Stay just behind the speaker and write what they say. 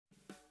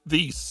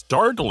The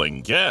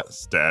startling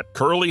guest at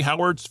Curly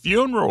Howard's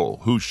funeral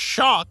who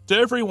shocked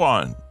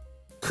everyone.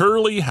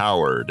 Curly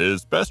Howard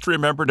is best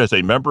remembered as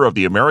a member of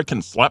the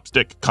American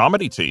slapstick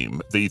comedy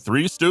team, the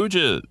Three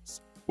Stooges,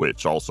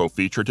 which also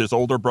featured his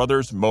older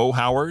brothers Moe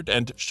Howard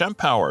and Shemp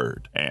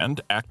Howard,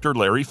 and actor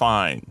Larry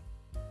Fine.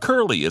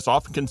 Curly is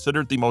often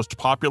considered the most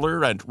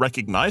popular and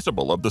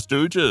recognizable of the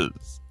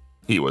Stooges.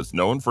 He was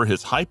known for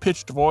his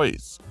high-pitched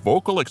voice,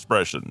 vocal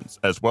expressions,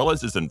 as well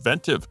as his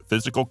inventive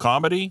physical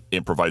comedy,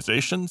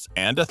 improvisations,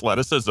 and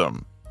athleticism.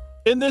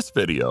 In this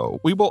video,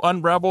 we will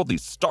unravel the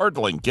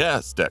startling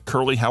guest at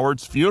Curly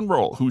Howard's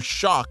funeral who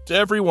shocked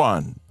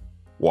everyone.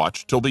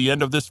 Watch till the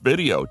end of this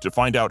video to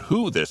find out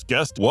who this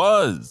guest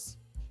was.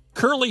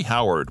 Curly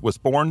Howard was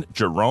born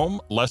Jerome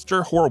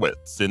Lester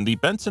Horwitz in the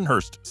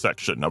Bensonhurst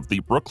section of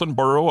the Brooklyn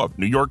borough of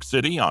New York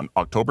City on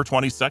October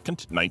 22,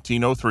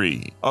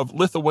 1903, of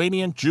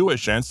Lithuanian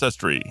Jewish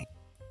ancestry.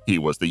 He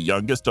was the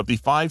youngest of the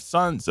 5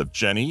 sons of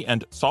Jenny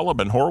and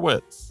Solomon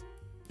Horwitz.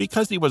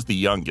 Because he was the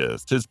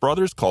youngest, his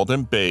brothers called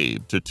him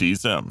Babe to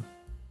tease him.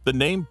 The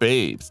name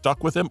Babe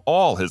stuck with him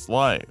all his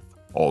life,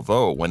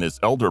 although when his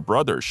elder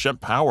brother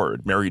Shemp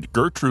Howard married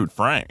Gertrude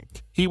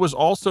Frank, he was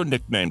also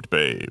nicknamed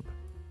Babe.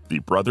 The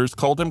brothers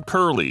called him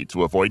Curly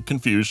to avoid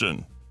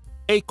confusion.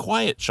 A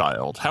quiet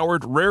child,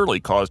 Howard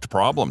rarely caused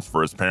problems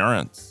for his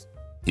parents.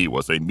 He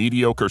was a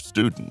mediocre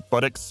student,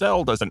 but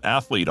excelled as an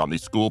athlete on the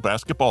school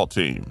basketball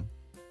team.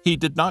 He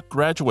did not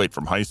graduate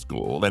from high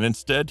school, and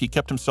instead he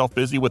kept himself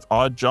busy with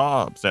odd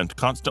jobs and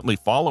constantly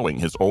following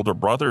his older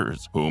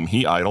brothers, whom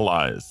he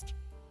idolized.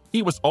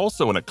 He was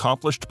also an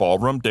accomplished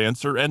ballroom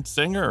dancer and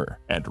singer,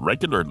 and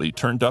regularly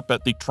turned up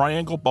at the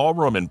Triangle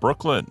Ballroom in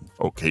Brooklyn,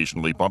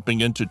 occasionally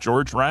bumping into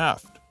George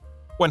Raft.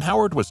 When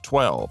Howard was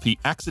 12, he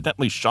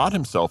accidentally shot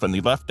himself in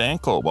the left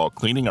ankle while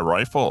cleaning a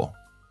rifle.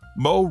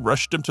 Moe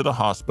rushed him to the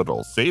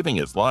hospital, saving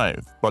his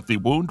life, but the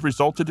wound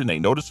resulted in a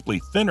noticeably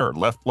thinner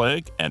left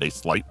leg and a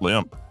slight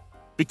limp.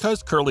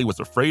 Because Curly was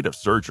afraid of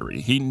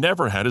surgery, he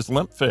never had his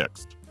limp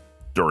fixed.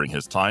 During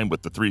his time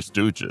with the Three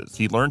Stooges,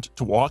 he learned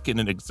to walk in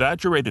an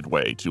exaggerated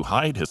way to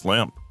hide his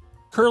limp.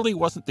 Curly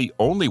wasn't the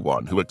only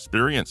one who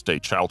experienced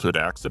a childhood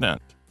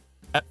accident.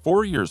 At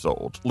 4 years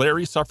old,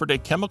 Larry suffered a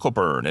chemical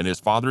burn in his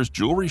father's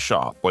jewelry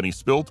shop when he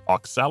spilled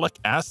oxalic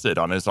acid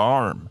on his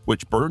arm,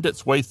 which burned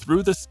its way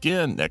through the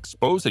skin,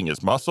 exposing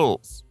his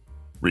muscles.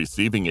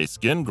 Receiving a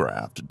skin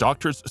graft,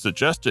 doctors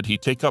suggested he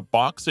take up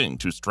boxing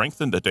to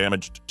strengthen the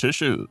damaged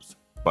tissues,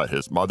 but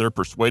his mother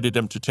persuaded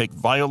him to take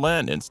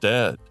violin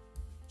instead.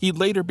 He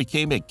later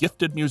became a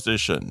gifted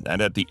musician,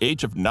 and at the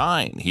age of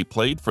 9, he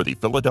played for the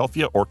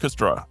Philadelphia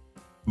Orchestra.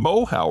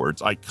 Moe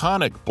Howard's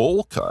iconic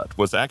bowl cut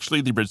was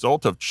actually the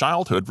result of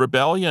childhood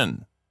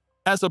rebellion.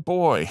 As a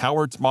boy,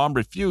 Howard's mom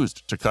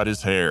refused to cut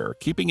his hair,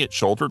 keeping it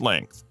shoulder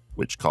length,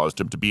 which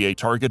caused him to be a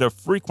target of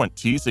frequent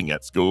teasing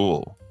at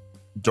school.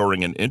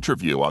 During an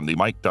interview on The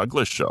Mike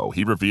Douglas Show,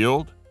 he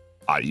revealed,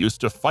 "I used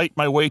to fight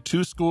my way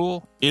to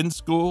school, in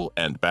school,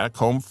 and back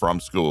home from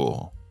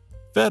school."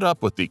 Fed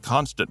up with the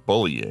constant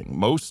bullying,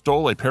 Moe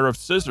stole a pair of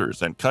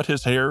scissors and cut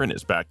his hair in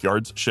his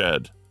backyard's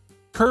shed.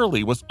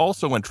 Curly was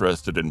also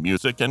interested in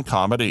music and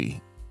comedy.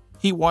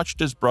 He watched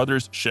his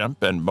brothers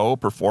Shemp and Moe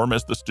perform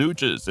as the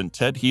Stooges in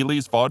Ted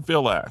Healy's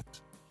vaudeville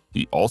act.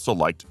 He also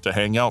liked to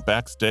hang out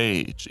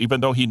backstage, even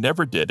though he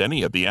never did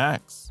any of the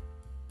acts.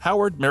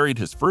 Howard married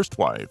his first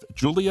wife,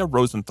 Julia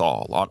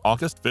Rosenthal, on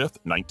August 5,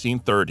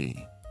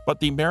 1930, but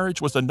the marriage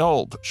was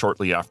annulled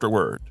shortly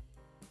afterward.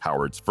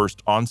 Howard's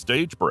first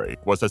on-stage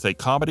break was as a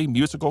comedy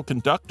musical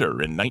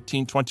conductor in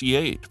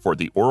 1928 for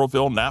the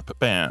Oroville Knapp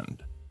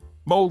Band.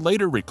 Moe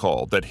later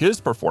recalled that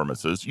his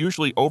performances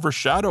usually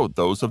overshadowed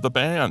those of the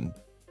band.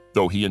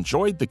 Though he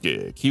enjoyed the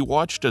gig, he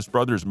watched as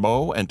brothers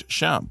Moe and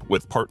Shemp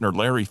with partner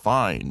Larry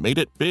Fine made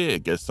it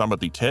big as some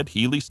of the Ted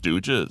Healy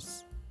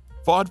Stooges.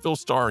 Vaudeville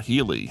star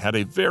Healy had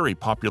a very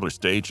popular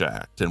stage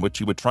act in which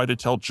he would try to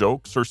tell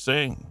jokes or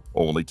sing,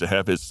 only to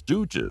have his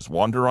Stooges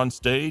wander on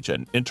stage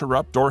and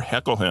interrupt or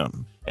heckle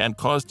him, and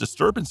cause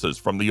disturbances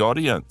from the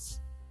audience.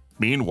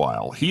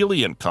 Meanwhile,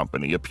 Healy and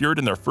Company appeared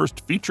in their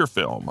first feature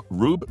film,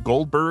 Rube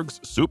Goldberg's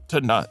Soup to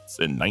Nuts,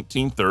 in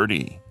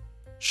 1930.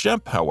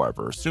 Shemp,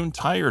 however, soon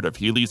tired of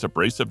Healy's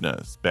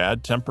abrasiveness,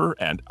 bad temper,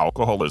 and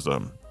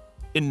alcoholism.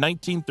 In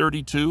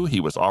 1932, he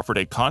was offered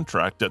a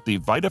contract at the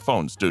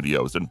Vitaphone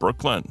Studios in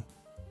Brooklyn.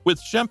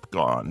 With Shemp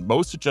gone,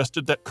 Moe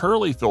suggested that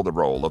Curly fill the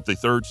role of the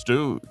third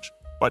Stooge,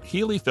 but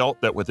Healy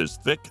felt that with his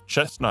thick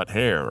chestnut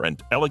hair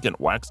and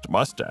elegant waxed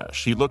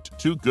mustache, he looked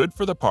too good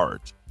for the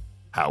part.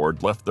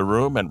 Howard left the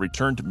room and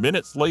returned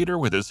minutes later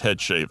with his head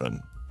shaven.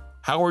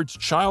 Howard's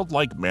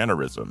childlike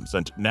mannerisms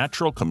and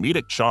natural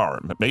comedic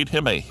charm made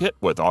him a hit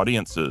with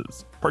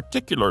audiences,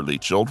 particularly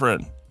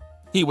children.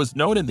 He was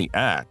known in the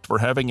act for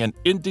having an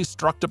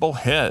indestructible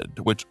head,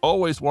 which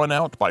always won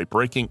out by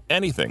breaking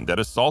anything that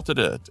assaulted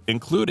it,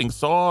 including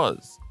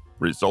saws,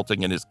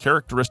 resulting in his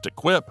characteristic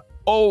quip,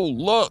 "Oh,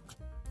 look!"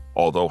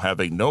 Although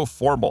having no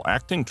formal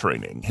acting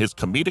training, his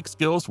comedic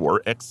skills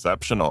were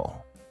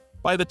exceptional.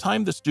 By the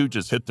time the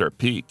Stooges hit their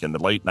peak in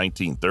the late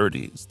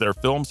 1930s, their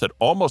films had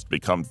almost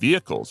become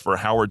vehicles for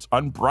Howard's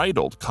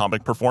unbridled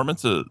comic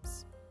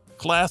performances.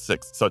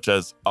 Classics such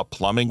as A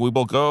Plumbing We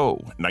Will Go,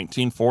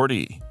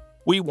 1940,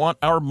 We Want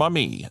Our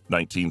Mummy,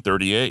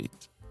 1938,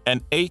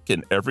 An Ache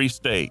in Every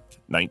Steak,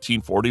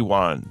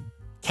 1941,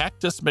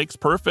 Cactus Makes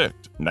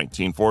Perfect,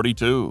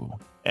 1942,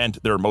 and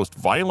their most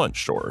violent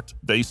short,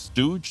 They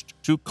Stooged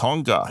to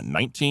Conga,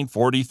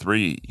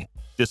 1943,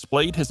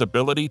 displayed his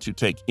ability to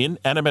take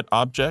inanimate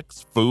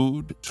objects,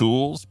 food,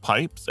 tools,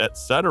 pipes,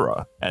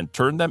 etc., and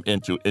turn them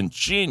into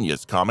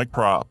ingenious comic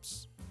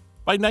props.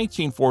 By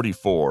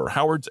 1944,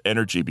 Howard's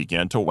energy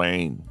began to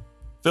wane.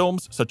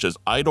 Films such as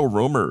Idle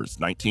Rumors,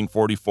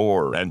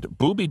 1944, and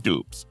Booby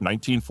Dupes,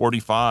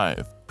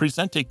 1945,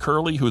 present a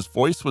Curly whose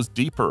voice was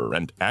deeper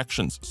and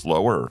actions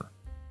slower.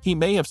 He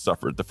may have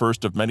suffered the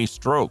first of many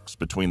strokes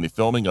between the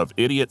filming of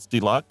Idiots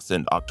Deluxe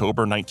in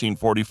October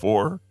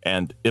 1944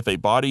 and If a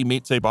Body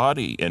Meets a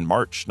Body in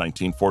March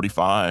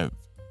 1945.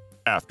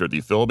 After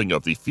the filming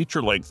of the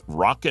feature-length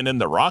Rockin' in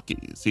the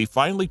Rockies, he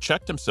finally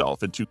checked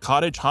himself into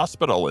Cottage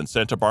Hospital in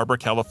Santa Barbara,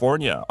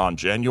 California on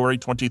January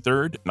 23,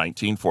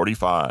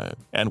 1945,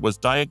 and was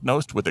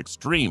diagnosed with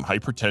extreme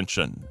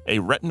hypertension, a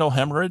retinal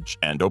hemorrhage,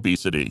 and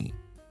obesity.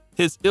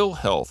 His ill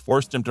health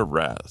forced him to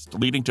rest,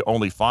 leading to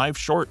only 5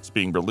 shorts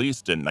being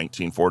released in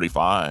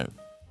 1945.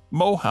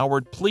 Moe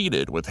Howard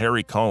pleaded with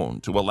Harry Cohn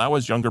to allow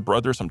his younger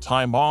brother some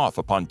time off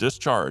upon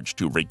discharge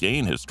to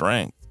regain his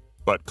strength.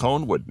 But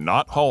Cohn would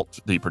not halt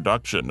the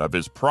production of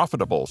his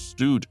profitable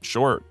Stooge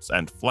shorts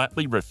and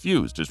flatly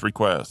refused his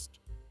request.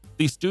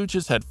 The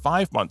Stooges had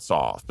 5 months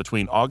off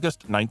between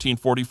August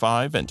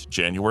 1945 and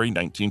January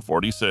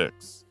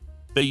 1946.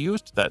 They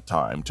used that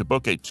time to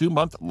book a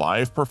 2-month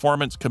live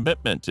performance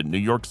commitment in New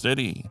York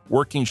City,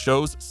 working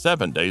shows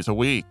 7 days a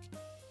week.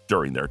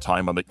 During their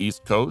time on the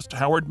East Coast,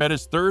 Howard met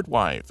his third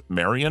wife,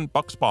 Marion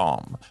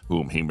Buxbaum,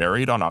 whom he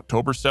married on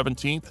October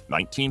 17,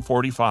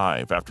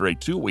 1945, after a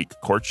 2-week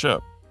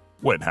courtship.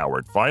 When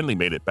Howard finally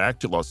made it back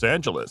to Los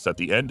Angeles at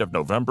the end of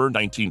November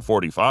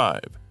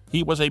 1945,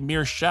 he was a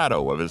mere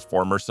shadow of his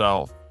former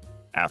self.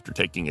 After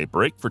taking a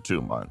break for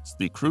 2 months,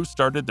 the crew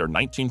started their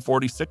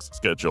 1946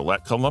 schedule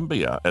at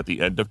Columbia at the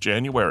end of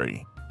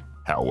January.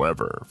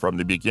 However, from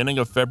the beginning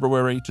of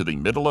February to the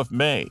middle of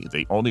May,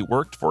 they only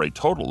worked for a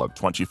total of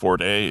 24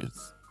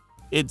 days.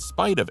 In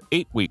spite of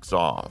 8 weeks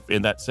off,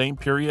 in that same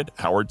period,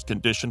 Howard's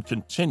condition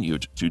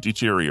continued to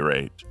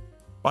deteriorate.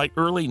 By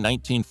early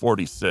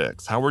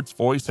 1946, Howard's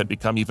voice had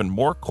become even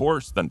more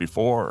coarse than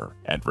before,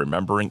 and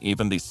remembering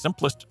even the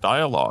simplest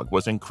dialogue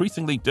was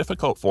increasingly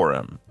difficult for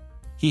him.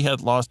 He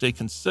had lost a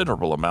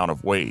considerable amount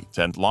of weight,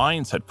 and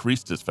lines had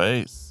creased his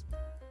face.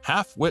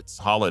 Half-Wit's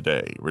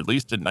Holiday,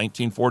 released in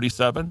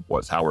 1947,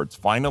 was Howard's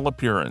final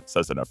appearance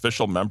as an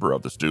official member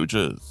of the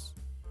Stooges.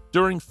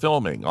 During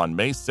filming on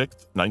May 6,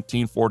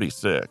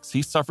 1946,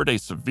 he suffered a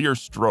severe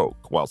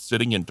stroke while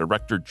sitting in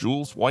director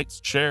Jules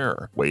White's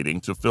chair, waiting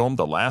to film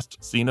the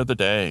last scene of the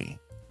day.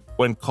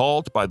 When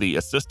called by the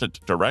assistant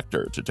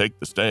director to take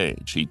the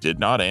stage, he did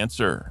not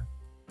answer.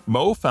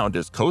 Moe found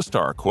his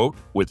co-star, quote,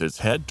 with his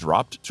head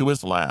dropped to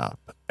his lap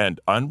and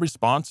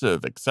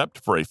unresponsive except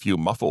for a few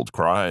muffled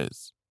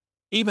cries.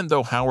 Even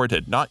though Howard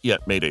had not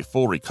yet made a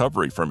full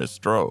recovery from his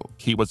stroke,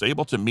 he was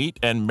able to meet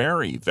and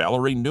marry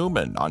Valerie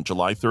Newman on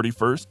July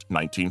 31,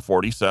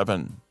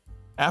 1947.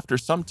 After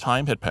some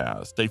time had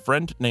passed, a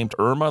friend named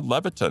Irma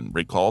Leviton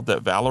recalled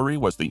that Valerie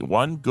was the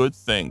one good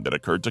thing that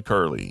occurred to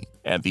Curly,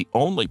 and the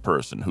only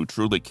person who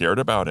truly cared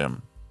about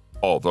him.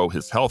 Although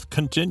his health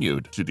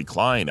continued to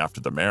decline after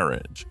the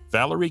marriage,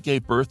 Valerie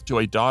gave birth to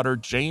a daughter,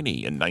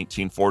 Janie, in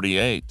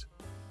 1948.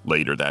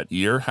 Later that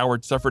year,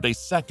 Howard suffered a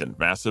second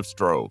massive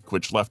stroke,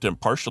 which left him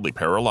partially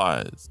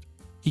paralyzed.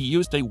 He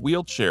used a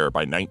wheelchair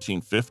by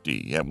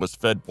 1950 and was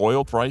fed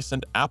boiled rice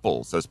and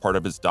apples as part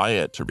of his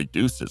diet to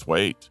reduce his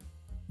weight.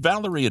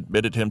 Valerie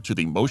admitted him to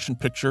the Motion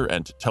Picture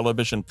and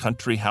Television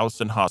Country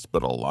House and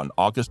Hospital on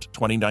August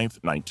 29,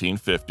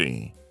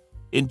 1950.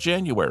 In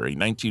January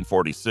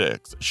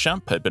 1946,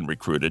 Shemp had been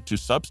recruited to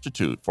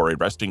substitute for a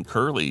resting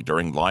Curly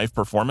during live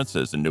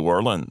performances in New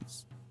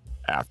Orleans.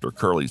 After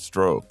Curly's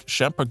stroke,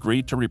 Shemp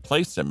agreed to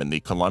replace him in the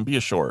Columbia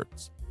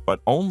shorts, but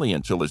only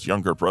until his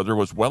younger brother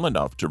was well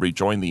enough to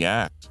rejoin the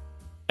act.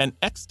 An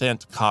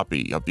extant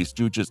copy of the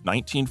Stooges'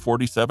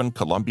 1947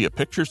 Columbia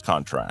Pictures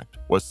contract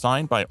was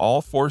signed by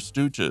all 4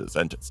 Stooges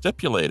and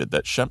stipulated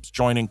that Shemp's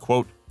joining,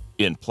 quote,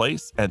 in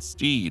place and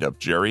stead of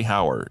Jerry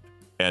Howard,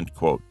 end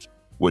quote,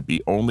 would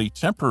be only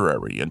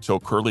temporary until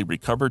Curly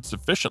recovered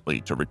sufficiently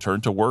to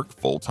return to work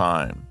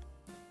full-time.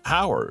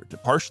 Howard,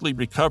 partially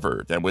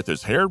recovered and with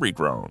his hair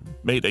regrown,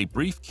 made a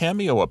brief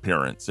cameo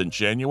appearance in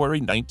January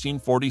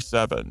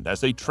 1947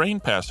 as a train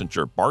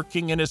passenger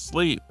barking in his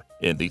sleep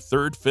in the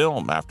third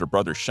film after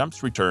Brother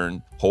Shemp's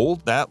return,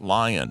 Hold That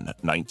Lion,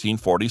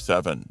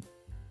 1947.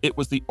 It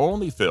was the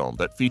only film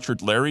that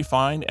featured Larry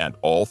Fine and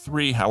all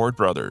 3 Howard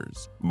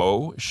brothers,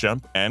 Moe,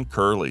 Shemp, and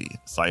Curly,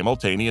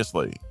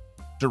 simultaneously.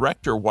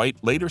 Director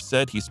White later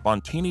said he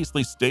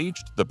spontaneously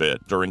staged the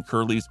bit during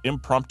Curly's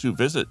impromptu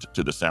visit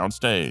to the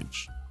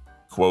soundstage.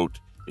 Quote,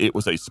 "It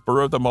was a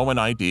spur-of-the-moment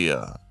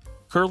idea.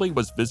 Curly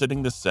was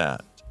visiting the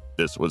set.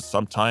 This was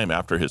sometime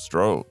after his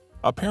stroke.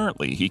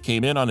 Apparently, he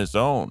came in on his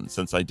own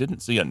since I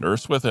didn't see a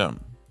nurse with him.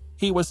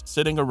 He was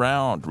sitting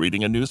around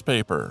reading a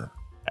newspaper.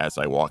 As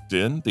I walked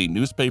in, the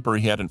newspaper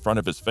he had in front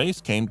of his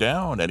face came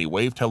down and he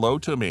waved hello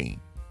to me.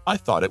 I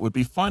thought it would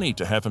be funny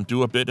to have him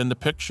do a bit in the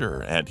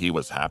picture, and he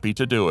was happy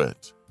to do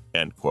it."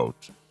 End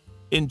quote.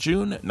 In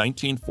June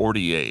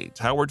 1948,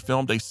 Howard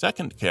filmed a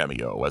second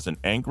cameo as an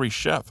angry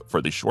chef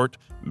for the short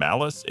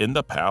Malice in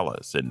the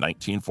Palace in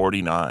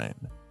 1949.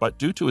 But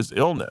due to his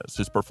illness,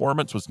 his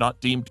performance was not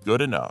deemed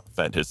good enough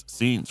and his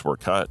scenes were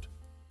cut.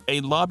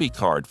 A lobby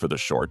card for the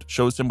short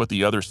shows him with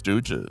the other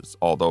Stooges,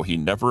 although he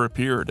never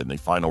appeared in the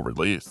final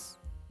release.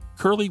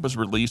 Curly was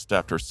released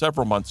after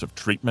several months of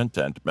treatment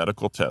and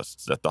medical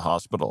tests at the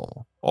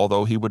hospital,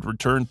 although he would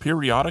return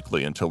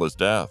periodically until his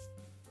death.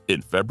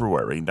 In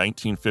February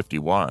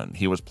 1951,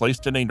 he was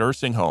placed in a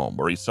nursing home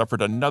where he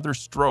suffered another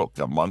stroke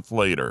a month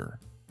later.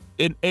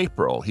 In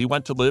April, he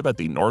went to live at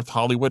the North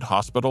Hollywood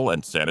Hospital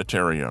and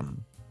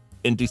Sanitarium.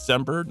 In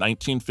December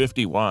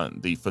 1951,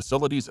 the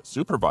facility's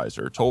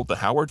supervisor told the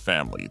Howard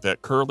family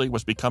that Curly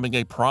was becoming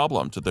a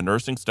problem to the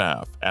nursing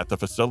staff at the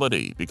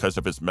facility because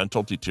of his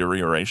mental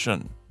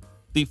deterioration.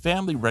 The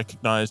family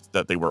recognized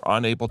that they were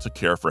unable to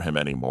care for him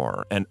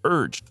anymore and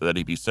urged that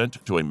he be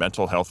sent to a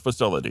mental health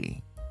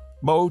facility.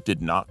 Moe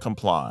did not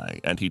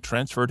comply, and he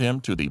transferred him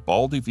to the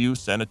Baldy View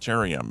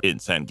Sanitarium in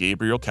San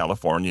Gabriel,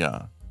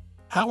 California.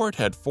 Howard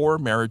had 4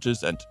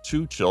 marriages and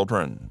 2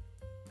 children.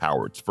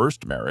 Howard's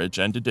first marriage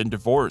ended in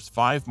divorce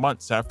 5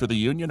 months after the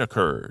union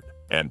occurred,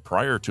 and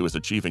prior to his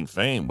achieving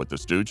fame with the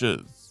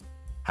Stooges.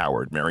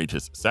 Howard married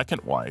his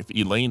second wife,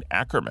 Elaine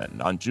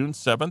Ackerman, on June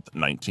 7,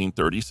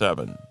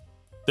 1937.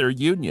 Their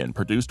union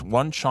produced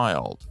 1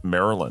 child,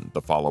 Marilyn,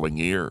 the following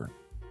year.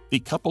 The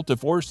couple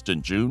divorced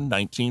in June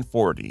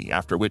 1940,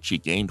 after which he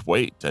gained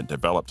weight and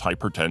developed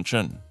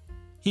hypertension.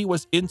 He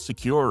was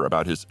insecure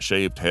about his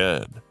shaved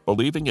head,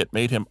 believing it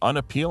made him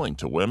unappealing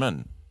to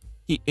women.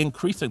 He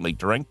increasingly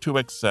drank to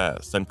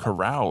excess and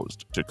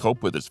caroused to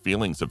cope with his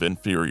feelings of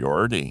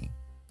inferiority.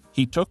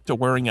 He took to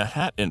wearing a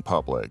hat in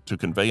public to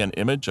convey an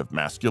image of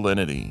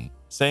masculinity,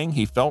 saying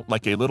he felt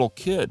like a little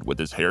kid with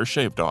his hair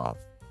shaved off.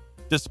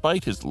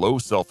 Despite his low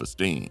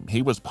self-esteem,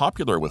 he was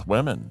popular with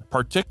women,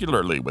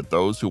 particularly with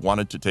those who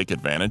wanted to take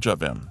advantage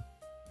of him.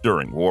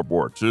 During World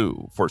War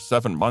II, for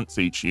 7 months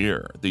each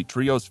year, the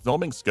trio's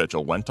filming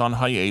schedule went on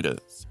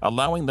hiatus,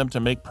 allowing them to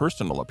make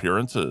personal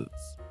appearances.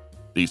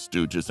 The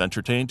Stooges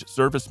entertained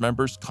service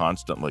members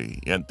constantly,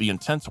 and the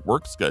intense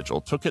work schedule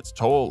took its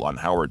toll on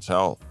Howard's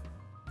health.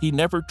 He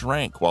never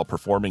drank while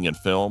performing in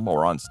film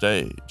or on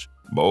stage.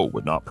 Moe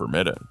would not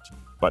permit it.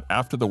 But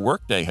after the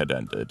workday had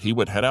ended, he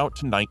would head out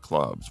to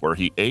nightclubs where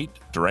he ate,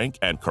 drank,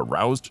 and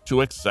caroused to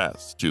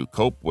excess to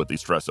cope with the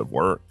stress of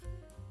work.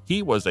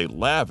 He was a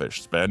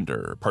lavish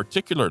spender,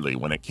 particularly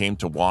when it came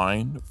to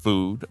wine,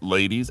 food,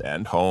 ladies,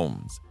 and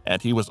homes,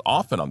 and he was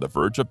often on the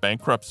verge of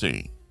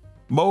bankruptcy.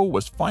 Moe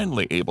was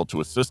finally able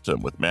to assist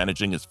him with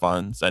managing his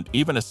funds and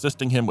even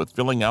assisting him with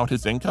filling out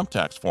his income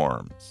tax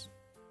forms.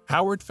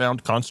 Howard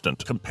found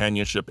constant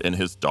companionship in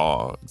his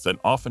dogs and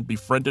often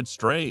befriended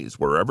strays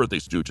wherever the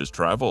Stooges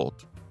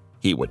traveled.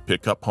 He would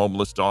pick up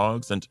homeless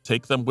dogs and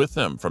take them with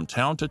him from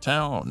town to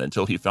town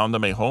until he found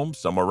them a home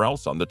somewhere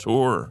else on the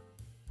tour.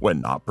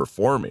 When not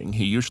performing,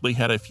 he usually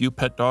had a few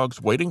pet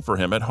dogs waiting for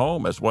him at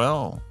home as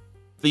well.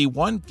 The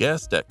one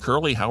guest at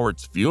Curly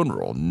Howard's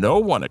funeral no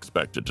one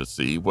expected to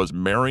see was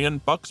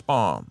Marion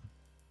Buxbaum.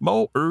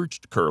 Moe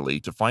urged Curly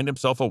to find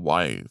himself a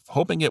wife,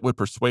 hoping it would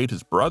persuade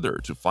his brother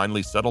to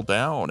finally settle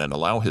down and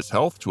allow his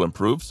health to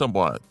improve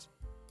somewhat.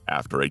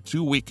 After a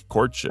 2-week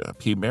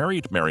courtship, he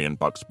married Marion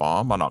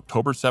Buxbaum on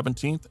October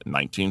 17,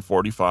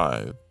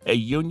 1945, a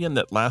union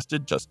that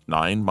lasted just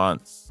 9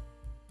 months.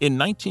 In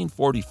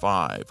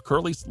 1945,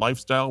 Curly's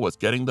lifestyle was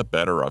getting the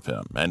better of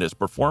him, and his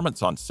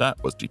performance on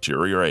set was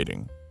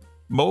deteriorating.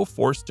 Moe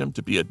forced him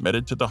to be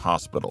admitted to the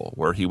hospital,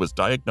 where he was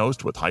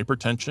diagnosed with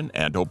hypertension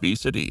and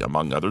obesity,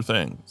 among other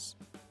things.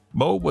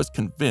 Moe was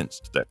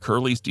convinced that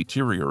Curly's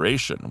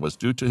deterioration was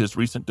due to his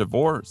recent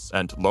divorce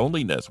and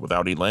loneliness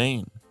without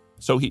Elaine,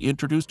 so he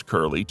introduced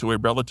Curly to a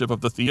relative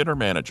of the theater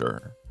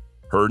manager.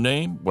 Her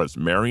name was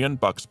Marion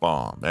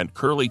Buxbaum, and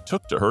Curly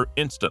took to her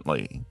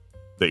instantly.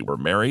 They were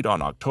married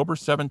on October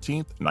 17,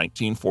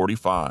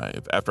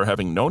 1945, after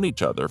having known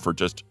each other for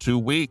just 2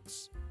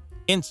 weeks.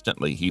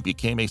 Instantly, he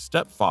became a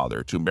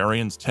stepfather to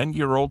Marion's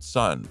 10-year-old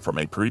son from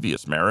a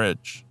previous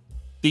marriage.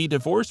 The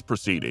divorce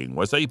proceeding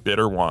was a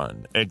bitter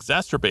one,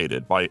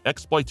 exacerbated by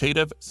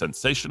exploitative,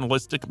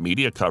 sensationalistic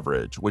media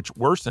coverage which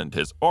worsened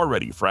his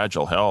already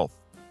fragile health.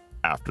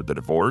 After the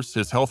divorce,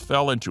 his health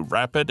fell into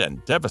rapid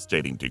and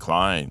devastating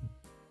decline.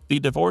 The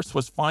divorce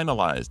was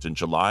finalized in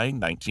July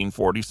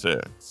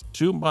 1946,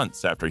 2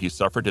 months after he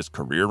suffered his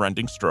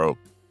career-ending stroke.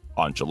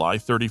 On July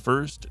 31,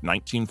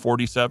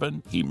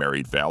 1947, he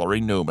married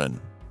Valerie Newman.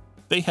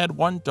 They had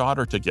 1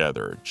 daughter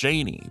together,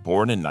 Janie,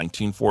 born in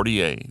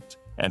 1948,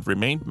 and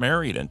remained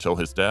married until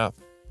his death.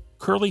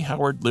 Curly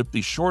Howard lived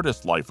the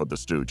shortest life of the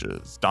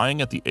Stooges,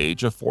 dying at the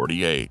age of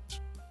 48.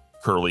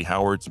 Curly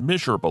Howard's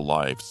miserable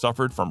life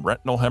suffered from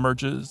retinal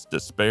hemorrhages,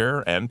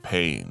 despair, and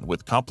pain,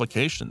 with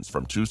complications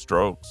from 2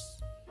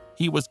 strokes.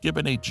 He was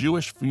given a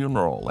Jewish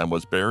funeral and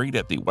was buried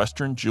at the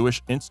Western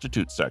Jewish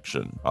Institute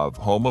section of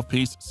Home of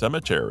Peace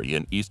Cemetery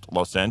in East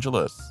Los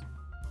Angeles.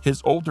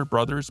 His older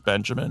brothers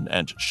Benjamin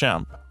and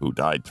Shemp, who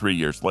died 3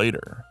 years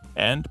later,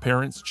 and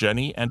parents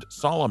Jenny and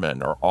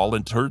Solomon are all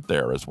interred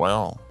there as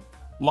well.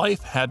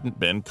 Life hadn't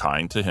been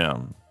kind to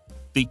him.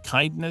 The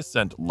kindness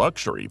and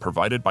luxury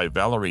provided by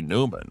Valerie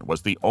Newman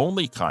was the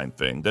only kind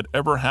thing that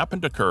ever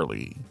happened to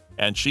Curly,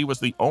 and she was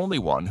the only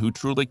one who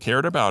truly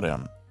cared about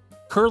him.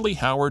 Curly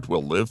Howard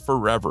will live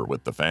forever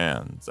with the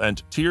fans,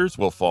 and tears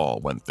will fall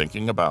when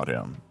thinking about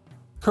him.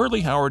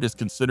 Curly Howard is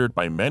considered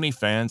by many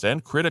fans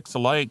and critics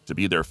alike to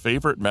be their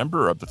favorite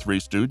member of the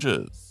Three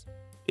Stooges.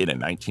 In a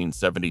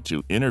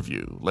 1972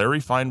 interview, Larry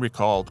Fine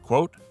recalled,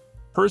 quote,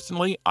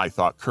 "Personally, I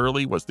thought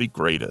Curly was the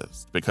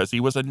greatest because he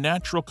was a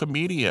natural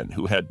comedian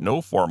who had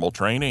no formal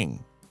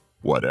training.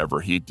 Whatever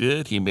he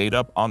did, he made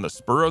up on the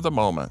spur of the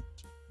moment.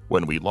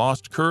 When we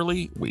lost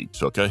Curly, we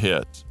took a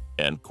hit."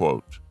 End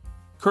quote.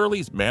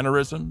 Curly's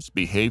mannerisms,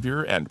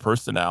 behavior, and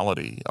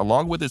personality,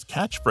 along with his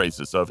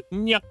catchphrases of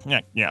 "nyuk,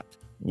 nyuk, nyuk,"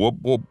 "whoop,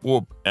 whoop,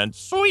 whoop," and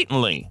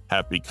 "sweetly,"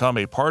 have become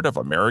a part of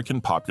American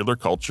popular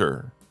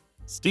culture.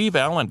 Steve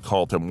Allen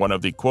called him one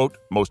of the, quote,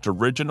 "most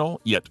original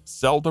yet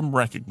seldom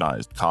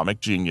recognized comic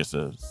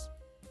geniuses."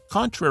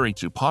 Contrary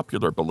to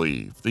popular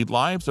belief, the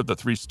lives of the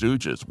Three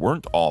Stooges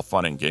weren't all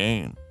fun and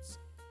games.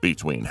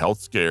 Between health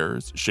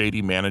scares,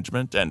 shady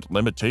management, and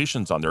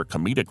limitations on their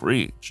comedic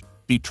reach,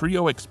 the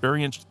trio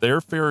experienced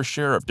their fair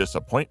share of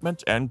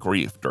disappointment and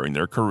grief during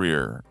their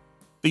career.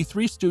 The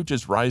Three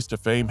Stooges' rise to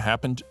fame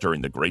happened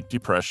during the Great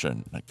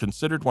Depression,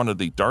 considered one of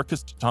the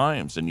darkest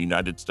times in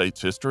United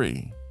States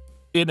history.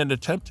 In an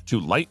attempt to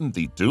lighten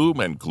the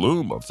doom and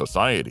gloom of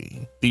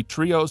society, the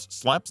trio's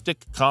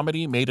slapstick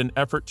comedy made an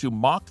effort to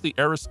mock the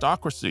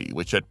aristocracy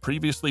which had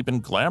previously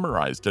been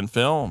glamorized in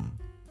film.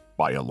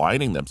 By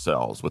aligning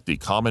themselves with the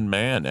common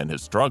man and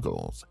his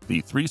struggles,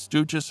 the Three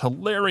Stooges'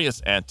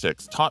 hilarious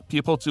antics taught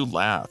people to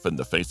laugh in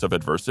the face of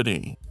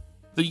adversity.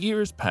 The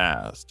years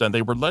passed, and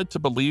they were led to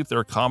believe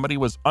their comedy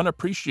was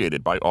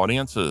unappreciated by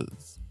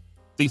audiences.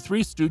 The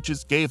Three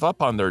Stooges gave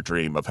up on their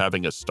dream of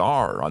having a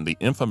star on the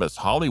infamous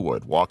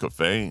Hollywood Walk of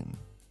Fame.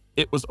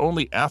 It was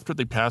only after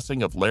the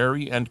passing of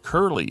Larry and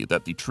Curly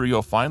that the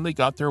trio finally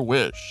got their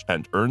wish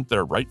and earned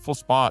their rightful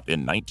spot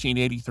in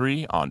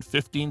 1983 on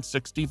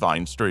 1560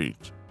 Vine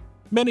Street.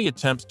 Many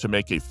attempts to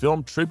make a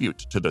film tribute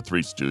to the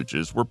Three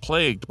Stooges were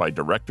plagued by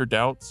director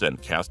doubts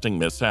and casting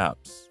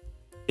mishaps.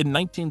 In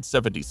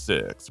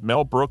 1976,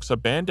 Mel Brooks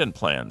abandoned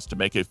plans to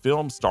make a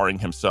film starring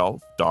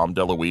himself, Dom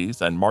DeLuise,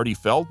 and Marty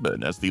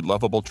Feldman as the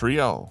lovable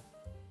trio.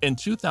 In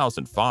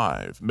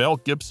 2005, Mel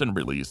Gibson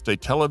released a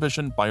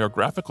television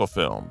biographical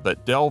film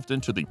that delved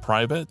into the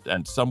private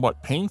and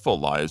somewhat painful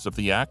lives of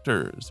the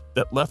actors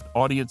that left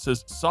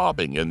audiences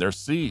sobbing in their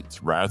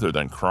seats rather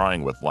than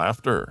crying with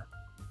laughter.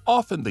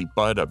 Often the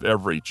butt of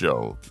every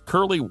joke,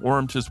 Curly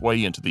wormed his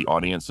way into the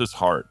audience's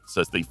hearts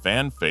as the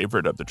fan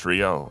favorite of the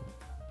trio.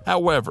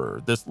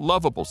 However, this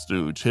lovable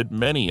stooge hid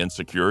many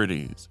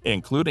insecurities,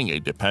 including a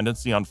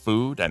dependency on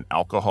food and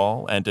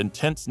alcohol and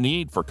intense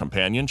need for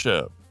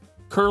companionship.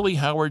 Curly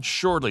Howard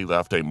surely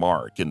left a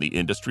mark in the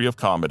industry of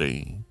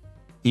comedy.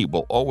 He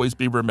will always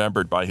be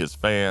remembered by his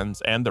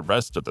fans and the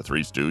rest of the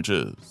Three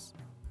Stooges.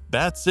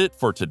 That's it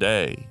for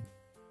today.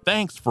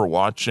 Thanks for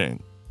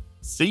watching.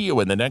 See you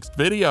in the next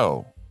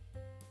video.